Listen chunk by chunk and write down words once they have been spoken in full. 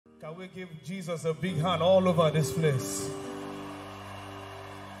Can we give Jesus a big hand all over this place?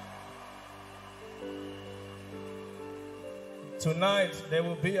 Tonight, there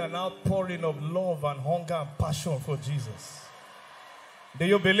will be an outpouring of love and hunger and passion for Jesus. Do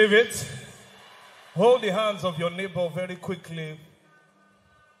you believe it? Hold the hands of your neighbor very quickly.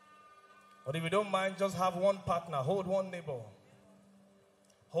 But if you don't mind, just have one partner. Hold one neighbor.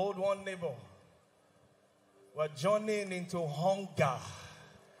 Hold one neighbor. We're journeying into hunger.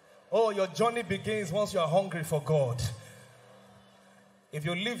 Oh, your journey begins once you are hungry for God. If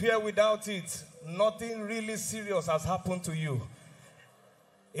you live here without it, nothing really serious has happened to you.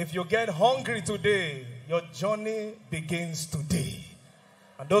 If you get hungry today, your journey begins today.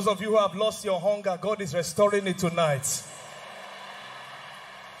 And those of you who have lost your hunger, God is restoring it tonight.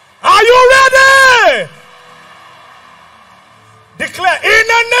 Are you ready? Declare, in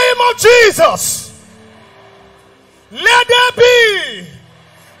the name of Jesus, let there be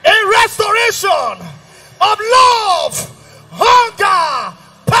a restoration of love, hunger,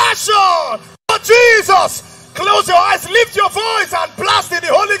 passion for Jesus. Close your eyes, lift your voice and blast in the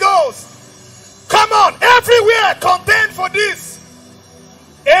Holy Ghost. Come on, everywhere contend for this.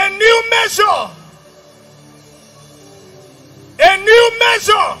 A new measure. A new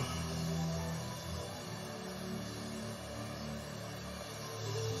measure.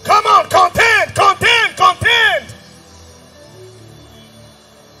 Come on, contend, contend, contend.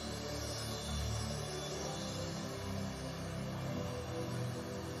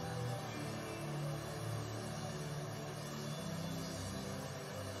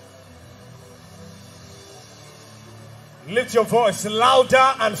 Lift your voice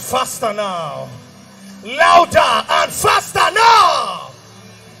louder and faster now. Louder and faster now.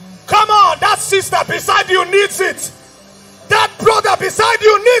 Come on, that sister beside you needs it. That brother beside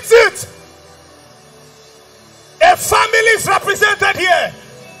you needs it. A family is represented here.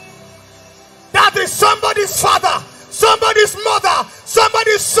 That is somebody's father, somebody's mother,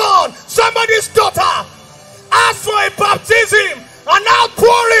 somebody's son, somebody's daughter. Ask for a baptism, an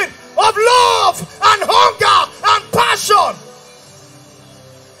outpouring of love and hunger and passion.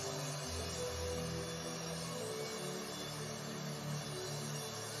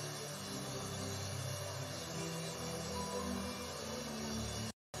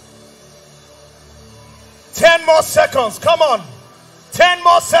 Ten more seconds. Come on. 10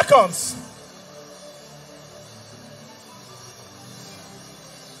 more seconds.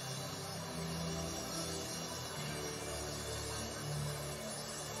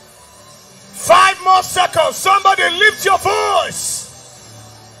 Five more seconds. Somebody lift your voice.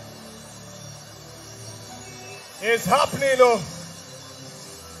 It's happening. Oh.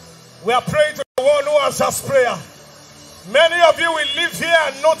 We are praying to the one who answers prayer. Many of you will live here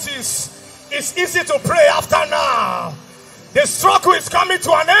and notice it's easy to pray after now. The struggle is coming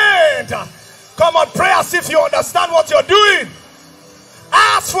to an end. Come on, pray as if you understand what you're doing.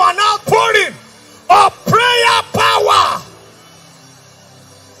 Ask for an outpouring of prayer power.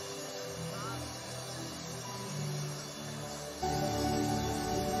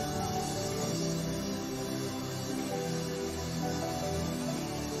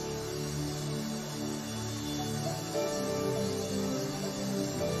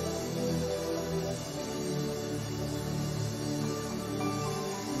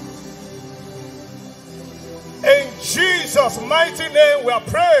 Jesus' mighty name we are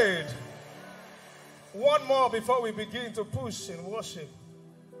prayed. One more before we begin to push in worship.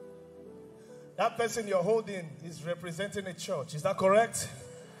 That person you're holding is representing a church. Is that correct?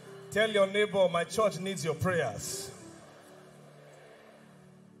 Tell your neighbor, my church needs your prayers.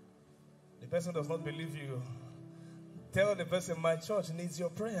 The person does not believe you. Tell the person, my church needs your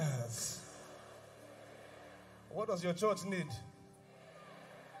prayers. What does your church need?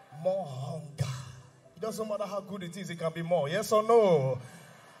 More hunger. It doesn't matter how good it is, it can be more. Yes or no?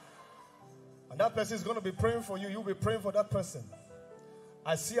 And that person is going to be praying for you. You'll be praying for that person.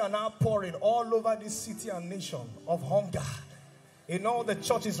 I see an outpouring all over this city and nation of hunger. In all the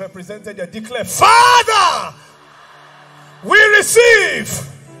churches represented, they declare, Father, we receive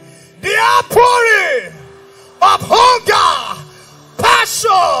the outpouring of hunger,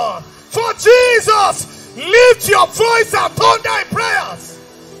 passion for Jesus. Lift your voice and thunder in prayers.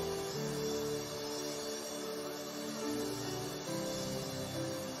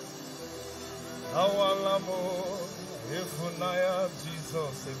 Awalamo, Efunaya,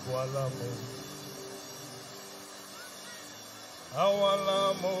 Jesus, Equalamo.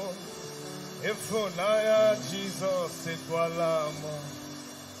 Awalamo, Efunaya, Jesus, Equalamo.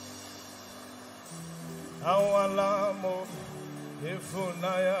 Awalamo,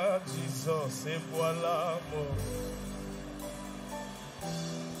 Efunaya, Jesus, Equalamo.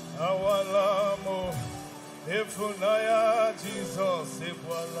 Awalamo, Efunaya, Jesus,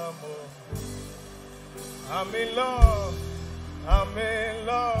 Ewalamo. I'm in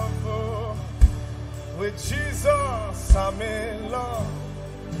love oh, with Jesus. I'm in love.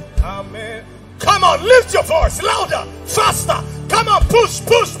 Amen. Come on, lift your voice louder, faster. Come on, push.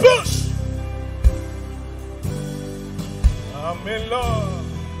 I'm in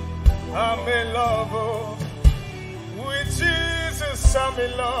love oh, with Jesus. I'm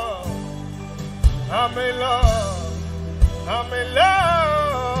in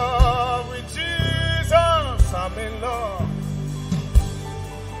love with Jesus. I'm in love.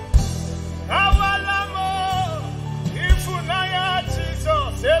 Awalamo, Ifunaya,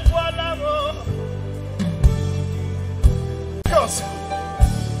 Jesus, Ewalamo.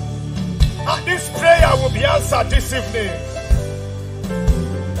 And this prayer will be answered this evening.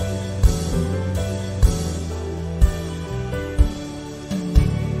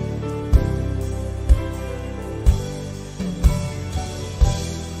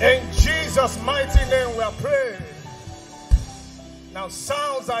 In Jesus' mighty name we are praying. Now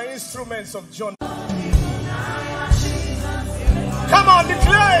sounds are instruments of John. Come on,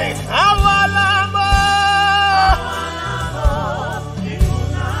 declare it. Awalamo.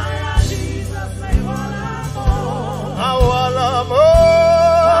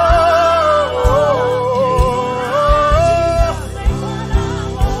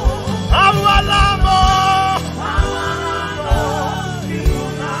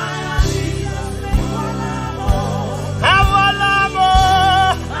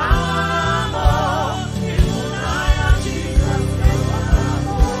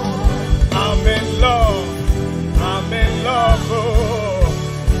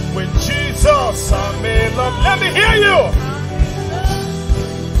 I'm in love. Let me hear you.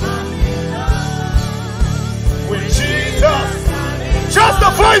 With Jesus. Just the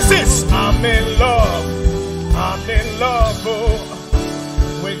voices. I'm in love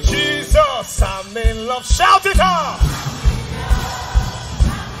oh. With Jesus. I'm in love. Shout it out.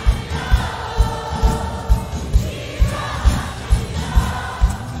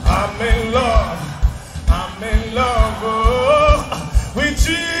 I'm in love oh. With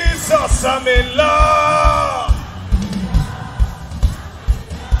Jesus, I'm in love.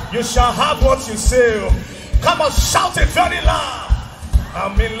 You shall have what you say. Come on, shout it very loud.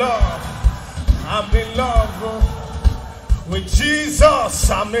 I'm in love oh. With Jesus,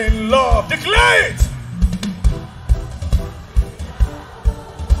 I'm in love. Declare it.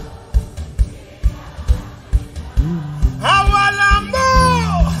 Awalamo.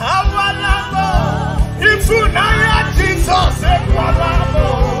 Ifunaya, Jesus, Ewalamo.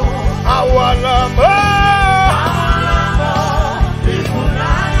 Awalamo.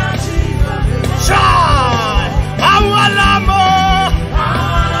 Ifunaya, Jesus. Shine. Awalamo.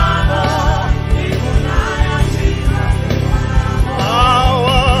 Ifunaya, Jesus.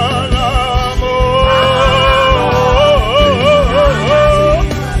 Awalamo.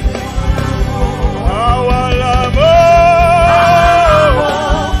 Awalamo.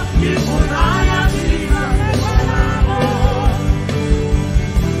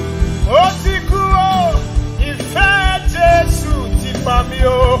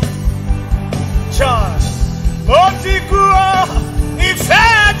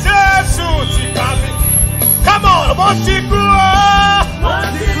 Come on,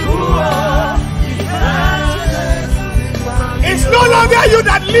 it's no longer you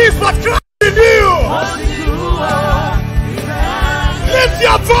that lives, but Christ in you. Lift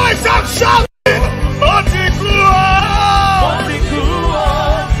your voice and shout it.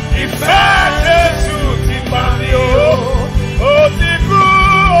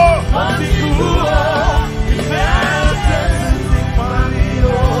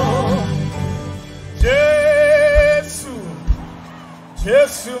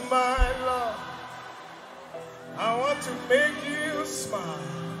 Jesus, my Lord, I want to make you smile.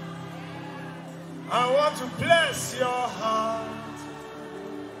 I want to bless your heart.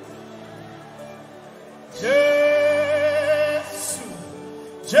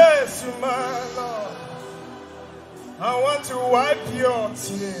 Jesus, my Lord, I want to wipe your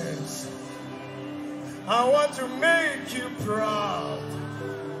tears. I want to make you proud.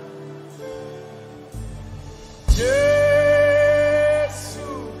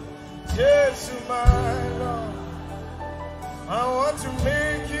 Jesus, my Lord, I want to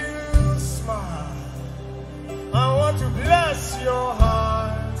make you smile. I want to bless your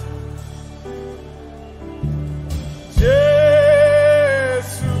heart.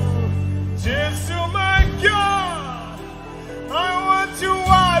 Jesus, my God, I want to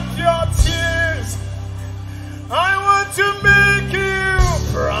wipe your tears. I want to make you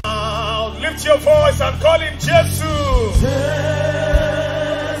proud. Lift your voice and call him Jesus.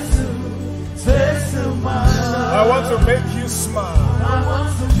 I want to make you smile. I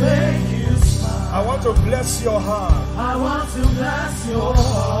want to make you smile. I want to bless your heart. I want to bless your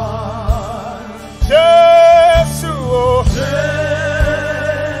heart. Jesus,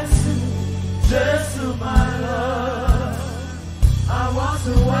 Jesus, my love. I want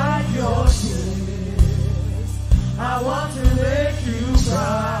to wipe your tears. I want to make you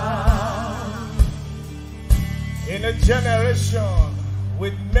proud. In a generation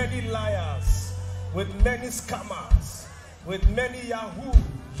with many liars, with many scammers, with many Yahoo,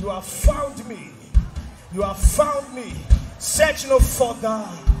 you have found me. You have found me. Search no further.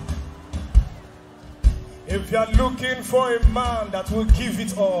 If you are looking for a man that will give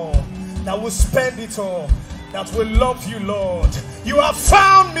it all, that will spend it all, that will love you, Lord, you have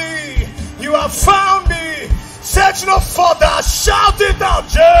found me. You have found me. Search no further. Shout it out.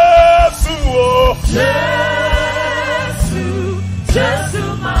 Jesus. Jesus,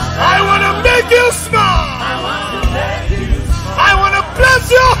 my love. I want to make you smile. I want to make you smile. I want to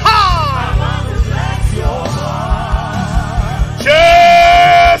bless your heart. I want to bless your heart.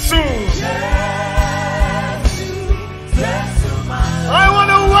 Jesus. Jesus, my love. I want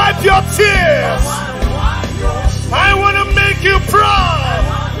to wipe your tears. I want to make you proud.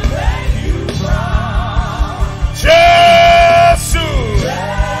 Jesus.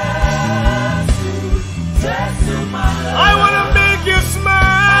 I want to make you smile.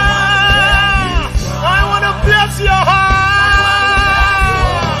 I want to bless your heart.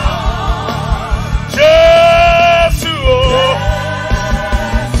 Jesus.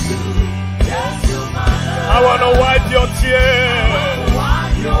 I want to wipe your tears.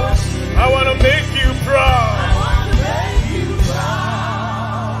 I want to make you proud.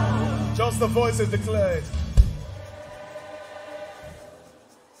 Just the voices declared.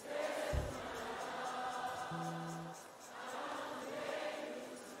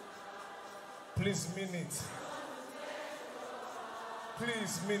 Please mean it.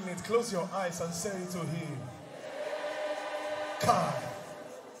 Please mean it. Close your eyes and say it to him. God.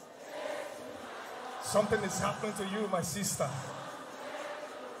 Something is happening to you, my sister.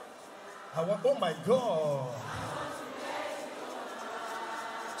 I want, oh my God.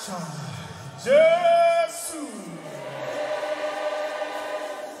 Jesus.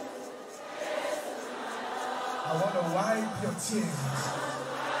 I want to wipe your tears.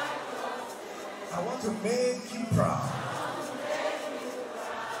 I want to make you proud.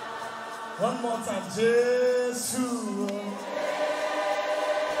 One more time, Jesus.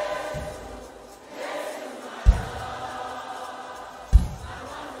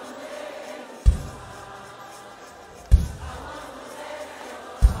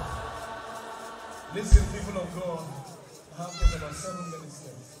 Listen, people of God, I have about 7 minutes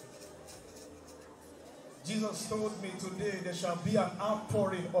left. Jesus told me today there shall be an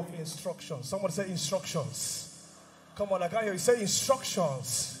outpouring of instructions. Someone say instructions. Come on, I can't hear you. Say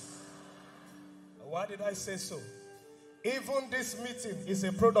instructions. Why did I say so? Even this meeting is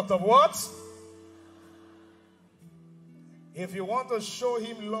a product of what? If you want to show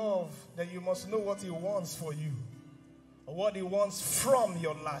him love, then you must know what he wants for you. Or what he wants from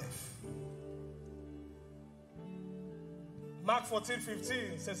your life. Mark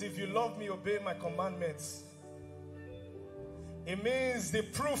 14:15 says, if you love me, obey my commandments. It means the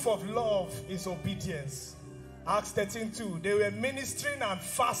proof of love is obedience. Acts 13:2, they were ministering and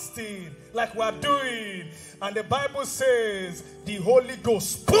fasting like we're doing. And the Bible says, the Holy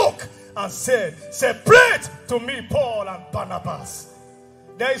Ghost spoke and said, separate to me Paul and Barnabas.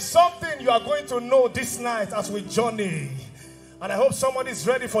 There is something you are going to know this night as we journey. And I hope somebody is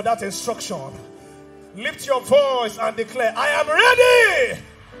ready for that instruction. Lift your voice and declare, I am ready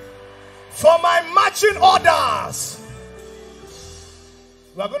for my marching orders.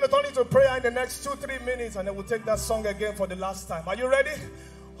 We are going to turn into prayer in the next 2-3 minutes, and then we'll take that song again for the last time. Are you ready?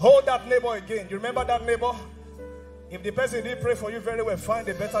 Hold that neighbor again. You remember that neighbor? If the person didn't pray for you very well, find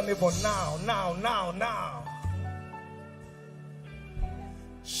a better neighbor now.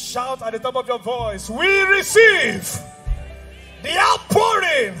 Shout at the top of your voice, we receive the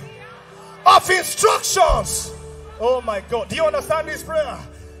outpouring of instructions. Oh my God. Do you understand this prayer?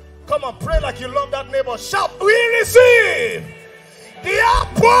 Come on, pray like you love that neighbor. Shout, we receive the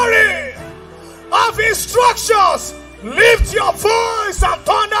outpouring of instructions. Lift your voice and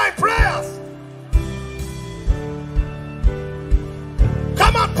thunder in prayers.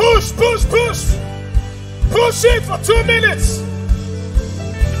 Come on, push. Push it for 2 minutes.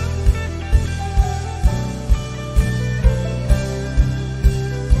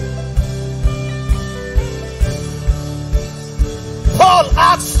 Paul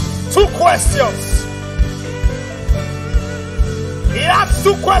asked 2 questions. He asked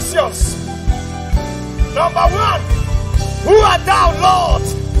 2 questions. Number 1, who art thou, Lord?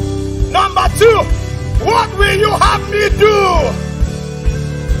 Number 2, what will you have me do?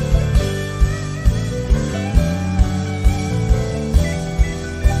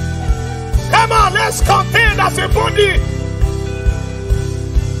 Come on, let's contend as a body.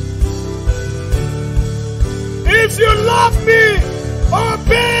 If you love me,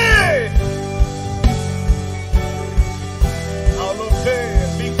 obey. I'll obey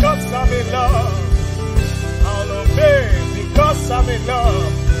because I'm in love. I'll obey because I'm in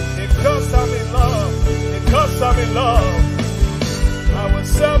love. Because I'm in love. Because I'm in love. I will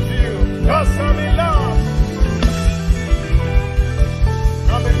serve you because I'm in love.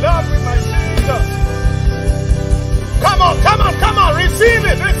 I'm in love with my Jesus. Come on, come on, come on. Receive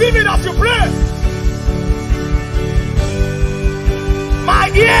it. Receive it as you pray. My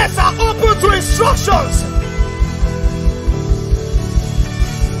ears are open to instructions.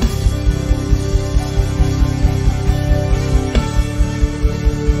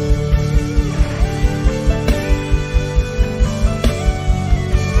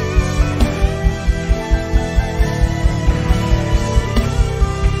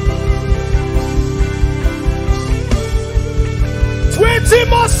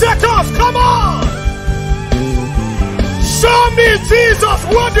 More seconds, come on. Show me, Jesus,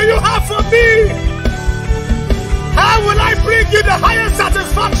 what do you have for me? How will I bring you the highest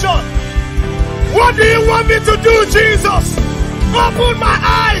satisfaction? What do you want me to do, Jesus? Open my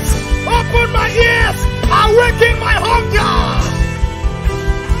eyes, open my ears, awaken my hunger.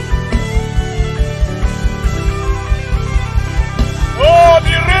 Oh,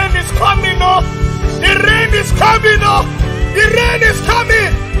 the rain is coming up. The rain is coming up. The rain is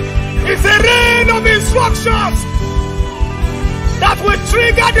coming. It's a rain of instructions that will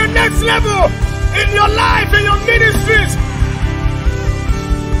trigger the next level in your life, in your ministries.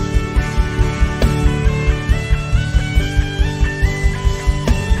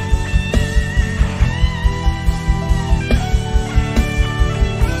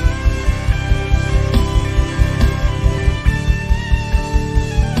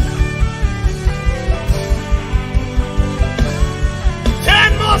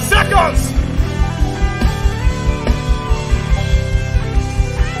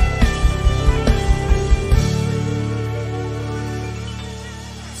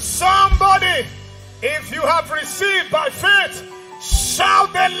 Somebody, if you have received by faith,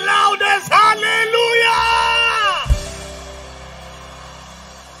 shout the loudest hallelujah!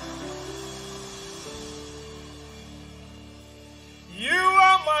 You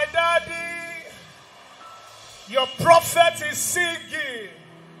are my daddy. Your prophet is singing.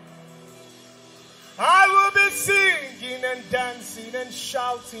 I will be singing and dancing and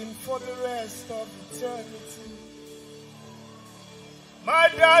shouting for the rest of eternity. My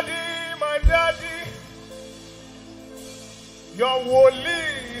daddy, your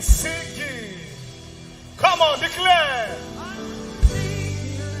woli is singing. Come on, declare. I'm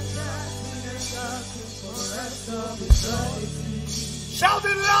singing and dancing and shouting for the rest of eternity. Shout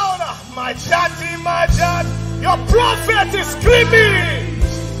it louder. My daddy, your prophet is screaming.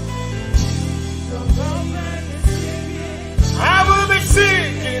 I will be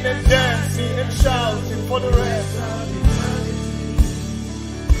singing and dancing and shouting for the rest of eternity.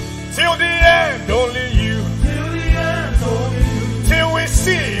 Till the end, only you. Till the end, only you. Till we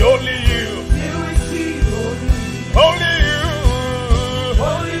see only you. Till we see only you.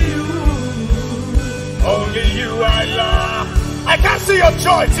 Only you. Only you I love. I can see your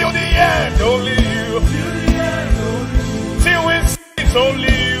joy till the end, only you. Till the end, only you. Till we see it's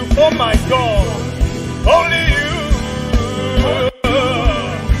only you. Oh my God. Only you.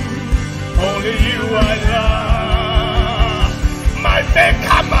 Only you I love. My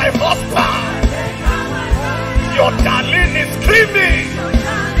maker, my husband. Your darling is screaming.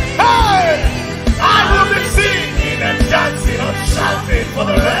 Hey! I will be singing and dancing and shouting for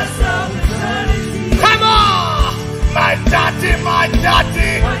the rest of eternity. Come on! My daddy.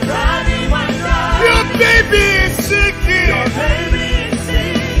 Your baby is singing.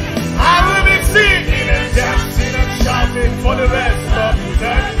 I will be singing and dancing and shouting for the rest of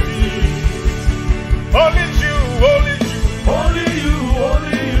eternity. Only you. Only you. Only you.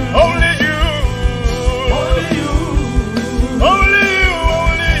 Only you. Only you. Only you.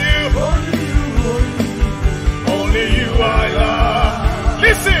 Only you. Only you I love.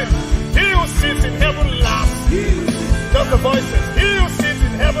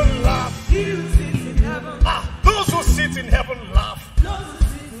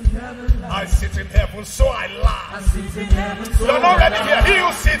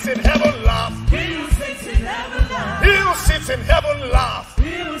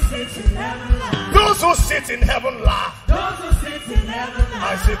 sit in heaven laugh. Those who sit in heaven laugh.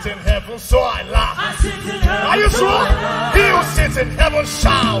 I sit in heaven, so I laugh. I sit in heaven. Are you sure? He who sits in heaven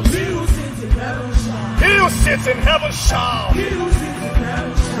shouts. He who sits in heaven shouts. He who sits in heaven shouts. He who sits in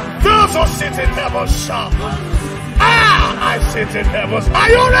heaven shouts. Those who sit in heaven shout. Ah, I sit in heaven. Are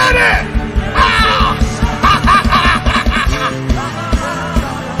you ready? Ah!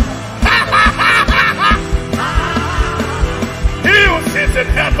 He who sits in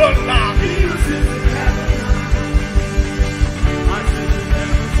heaven now.